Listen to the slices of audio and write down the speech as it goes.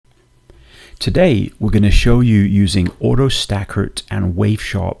Today we're going to show you using AutoStakkert and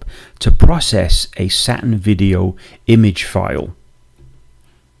waveSharp to process a Saturn video image file.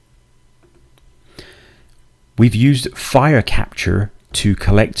 We've used Fire Capture to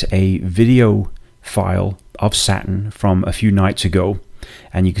collect a video file of Saturn from a few nights ago,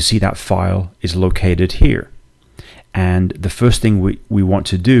 and you can see that file is located here. And the first thing we want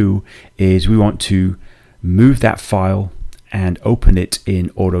to do is we want to move that file and open it in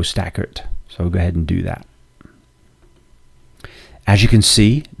AutoStakkert. So we'll go ahead and do that. As you can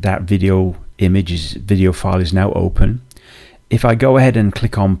see, that video file is now open. If I go ahead and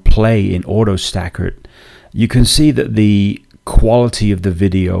click on play in AutoStakkert, you can see that the quality of the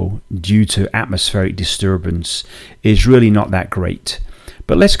video due to atmospheric disturbance is really not that great.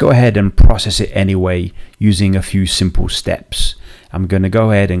 But let's go ahead and process it anyway using a few simple steps. I'm going to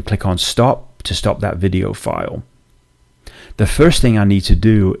go ahead and click on stop to stop that video file. The first thing I need to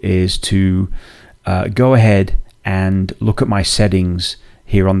do is to go ahead and look at my settings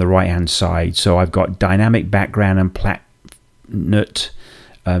here on the right hand side. So I've got dynamic background and planet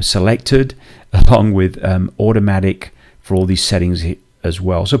selected, along with automatic for all these settings as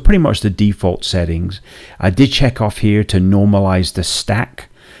well. So pretty much the default settings. I did check off here to normalize the stack.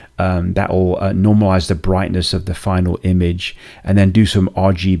 That will normalize the brightness of the final image, and then do some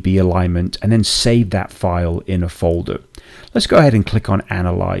RGB alignment, and then save that file in a folder. Let's go ahead and click on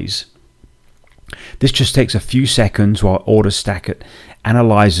Analyze. This just takes a few seconds while AutoStakkert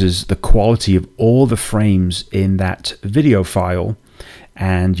analyzes the quality of all the frames in that video file,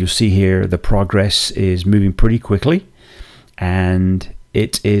 and you'll see here the progress is moving pretty quickly, and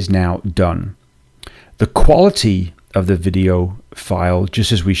it is now done. The quality of the video file,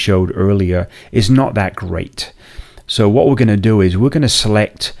 just as we showed earlier, is not that great. So what we're going to do is we're going to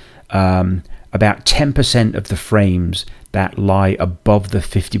select about 10% of the frames that lie above the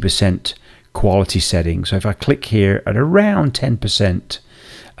 50% quality setting. So if I click here at around 10%,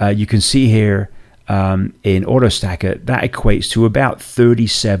 you can see here in AutoStakkert that equates to about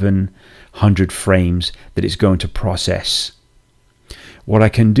 3,700 frames that it's going to process. What I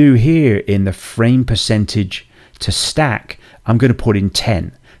can do here in the frame percentage to stack, I'm going to put in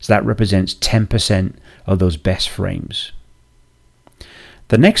 10. So that represents 10% of those best frames.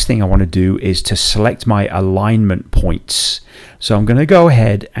 The next thing I want to do is to select my alignment points. So I'm going to go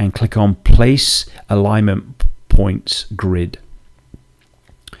ahead and click on Place Alignment Points Grid.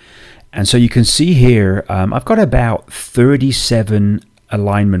 And so you can see here, I've got about 37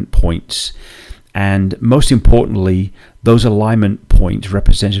 alignment points. And most importantly, those alignment points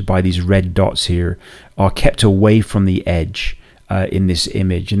represented by these red dots here are kept away from the edge in this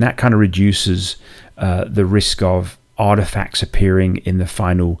image, and that kind of reduces the risk of artifacts appearing in the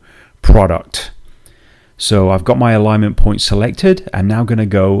final product. So I've got my alignment point selected. I'm now going to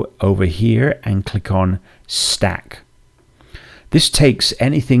go over here and click on Stack. This takes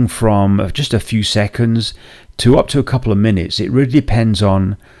anything from just a few seconds to up to a couple of minutes. It really depends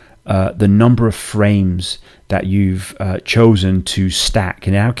on the number of frames that you've chosen to stack.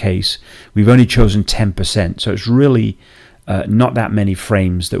 In our case, we've only chosen 10%, so it's really not that many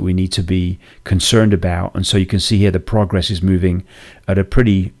frames that we need to be concerned about. And so you can see here the progress is moving at a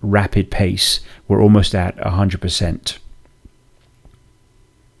pretty rapid pace. We're almost at 100%.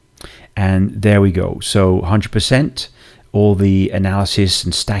 And there we go. So 100%, all the analysis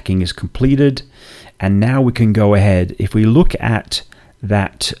and stacking is completed. And now we can go ahead, if we look at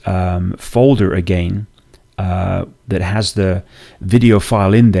that folder again that has the video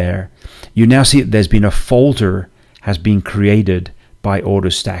file in there, you now see that there's been a folder has been created by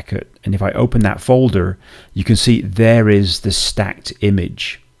AutoStakkert, and if I open that folder, you can see there is the stacked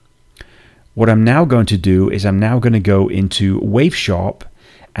image. What I'm now going to do is I'm now going to go into waveSharp,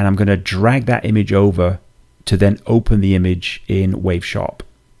 and I'm going to drag that image over to then open the image in waveSharp.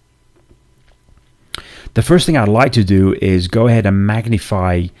 The first thing I'd like to do is go ahead and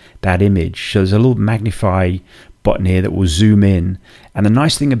magnify that image. So there's a little magnify button here that will zoom in. And the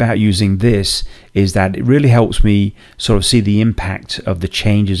nice thing about using this is that it really helps me sort of see the impact of the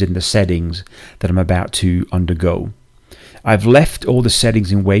changes in the settings that I'm about to undergo. I've left all the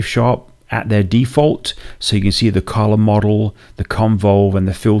settings in waveSharp at their default. So you can see the color model, the convolve, and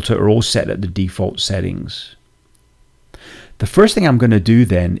the filter are all set at the default settings. The first thing I'm going to do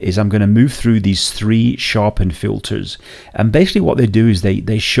then is I'm going to move through these 3 sharpen filters, and basically what they do is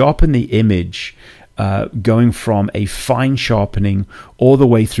they sharpen the image going from a fine sharpening all the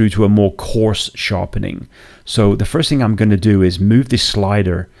way through to a more coarse sharpening. So the first thing I'm going to do is move this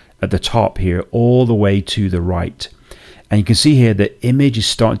slider at the top here all the way to the right, and you can see here the image is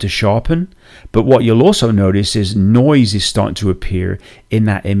starting to sharpen, but what you'll also notice is noise is starting to appear in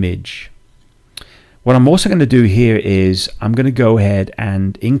that image. What I'm also going to do here is I'm going to go ahead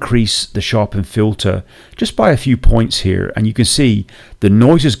and increase the sharpen filter just by a few points here, and you can see the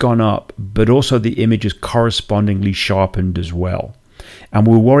noise has gone up, but also the image is correspondingly sharpened as well. And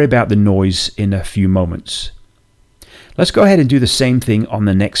we'll worry about the noise in a few moments. Let's go ahead and do the same thing on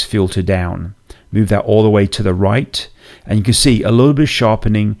the next filter down. Move that all the way to the right, and you can see a little bit of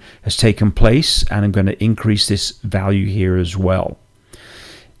sharpening has taken place, and I'm going to increase this value here as well.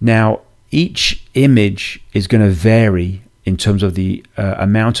 Now each image is going to vary in terms of the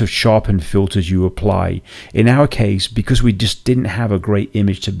amount of sharpened filters you apply. In our case, because we just didn't have a great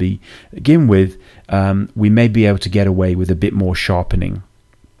image to begin with, we may be able to get away with a bit more sharpening.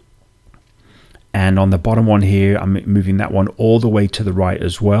 And on the bottom one here, I'm moving that one all the way to the right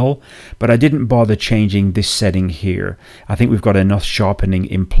as well, but I didn't bother changing this setting here. I think we've got enough sharpening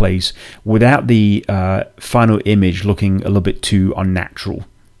in place without the final image looking a little bit too unnatural.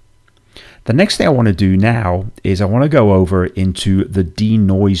 The next thing I want to do now is I want to go over into the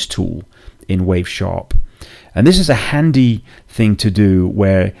denoise tool in waveSharp. And this is a handy thing to do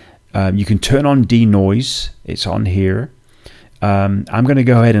where you can turn on denoise. It's on here. I'm going to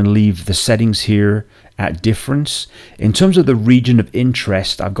go ahead and leave the settings here at difference. In terms of the region of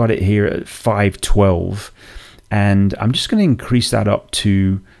interest, I've got it here at 512. And I'm just going to increase that up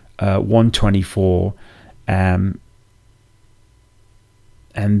to 124.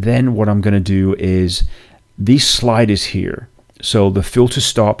 And then what I'm going to do is these sliders here. So the filter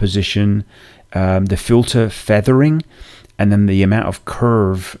start position, the filter feathering, and then the amount of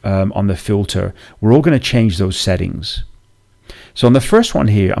curve on the filter. We're all going to change those settings. So on the first one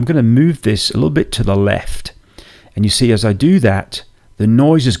here, I'm going to move this a little bit to the left. And you see as I do that, the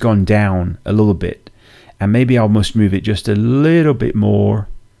noise has gone down a little bit. And maybe I'll must move it just a little bit more.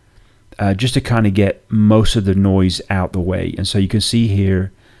 Just to kind of get most of the noise out the way. And so you can see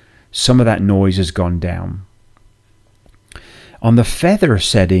here some of that noise has gone down. On the feather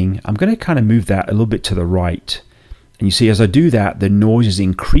setting, I'm going to kind of move that a little bit to the right. And you see as I do that, the noise is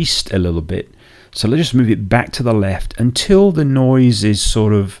increased a little bit. So let's just move it back to the left until the noise is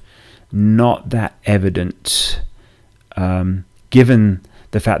sort of not that evident, given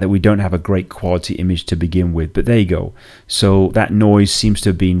the fact that we don't have a great quality image to begin with. But there you go. So that noise seems to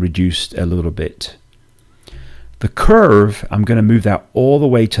have been reduced a little bit. The curve, I'm going to move that all the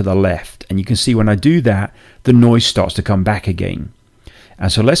way to the left. And you can see when I do that, the noise starts to come back again.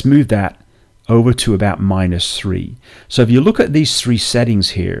 And so let's move that over to about -3. So if you look at these three settings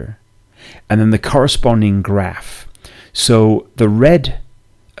here, and then the corresponding graph. So the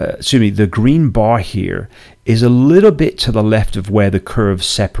the green bar here is a little bit to the left of where the curves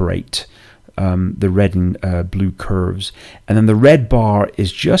separate, the red and blue curves, and then the red bar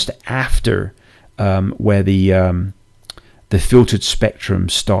is just after where the filtered spectrum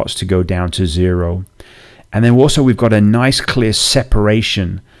starts to go down to 0. And then also we've got a nice clear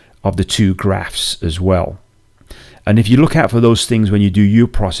separation of the two graphs as well. And if you look out for those things when you do your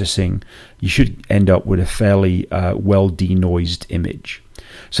processing, you should end up with a fairly well denoised image.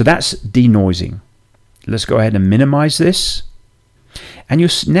 So that's denoising. Let's go ahead and minimize this. And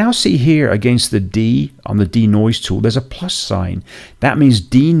you'll now see here against the D on the denoise tool, there's a plus sign. That means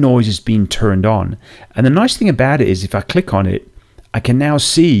denoise is being turned on. And the nice thing about it is if I click on it, I can now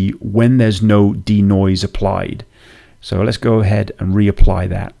see when there's no denoise applied. So let's go ahead and reapply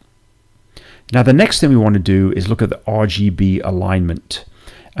that. Now the next thing we want to do is look at the RGB alignment.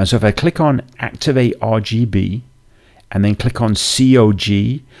 And so if I click on Activate RGB and then click on COG,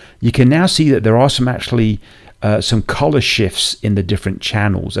 you can now see that there are some color shifts in the different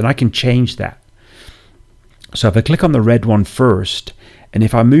channels, and I can change that. So if I click on the red one first, and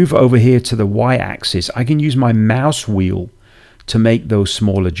if I move over here to the Y-axis, I can use my mouse wheel to make those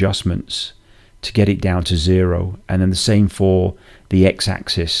small adjustments to get it down to 0, and then the same for the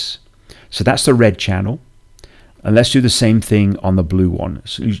X-axis. So that's the red channel. And let's do the same thing on the blue one.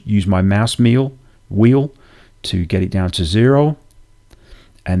 So use my mouse wheel to get it down to 0.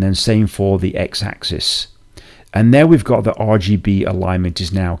 And then same for the X-axis. And there we've got the RGB alignment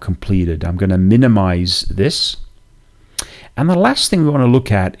is now completed. I'm going to minimize this. And the last thing we want to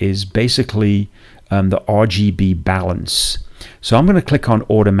look at is basically the RGB balance. So I'm going to click on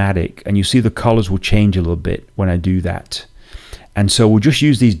automatic, and you see the colors will change a little bit when I do that. And so we'll just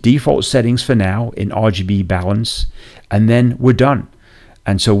use these default settings for now in RGB balance, and then we're done.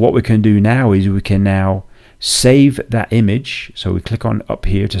 And so what we can do now is we can now save that image. So we click on up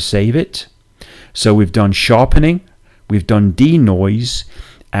here to save it. So we've done sharpening, we've done denoise,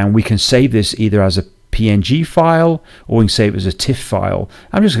 and we can save this either as a PNG file or we can save it as a TIFF file.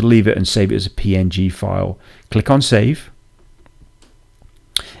 I'm just going to leave it and save it as a PNG file. Click on save.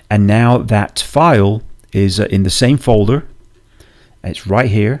 And now that file is in the same folder. It's right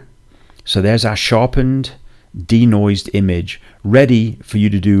here. So there's our sharpened, denoised image, ready for you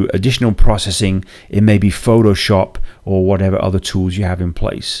to do additional processing in maybe Photoshop or whatever other tools you have in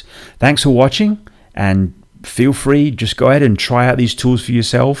place. Thanks for watching, and feel free, just go ahead and try out these tools for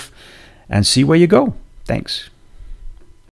yourself and see where you go. Thanks.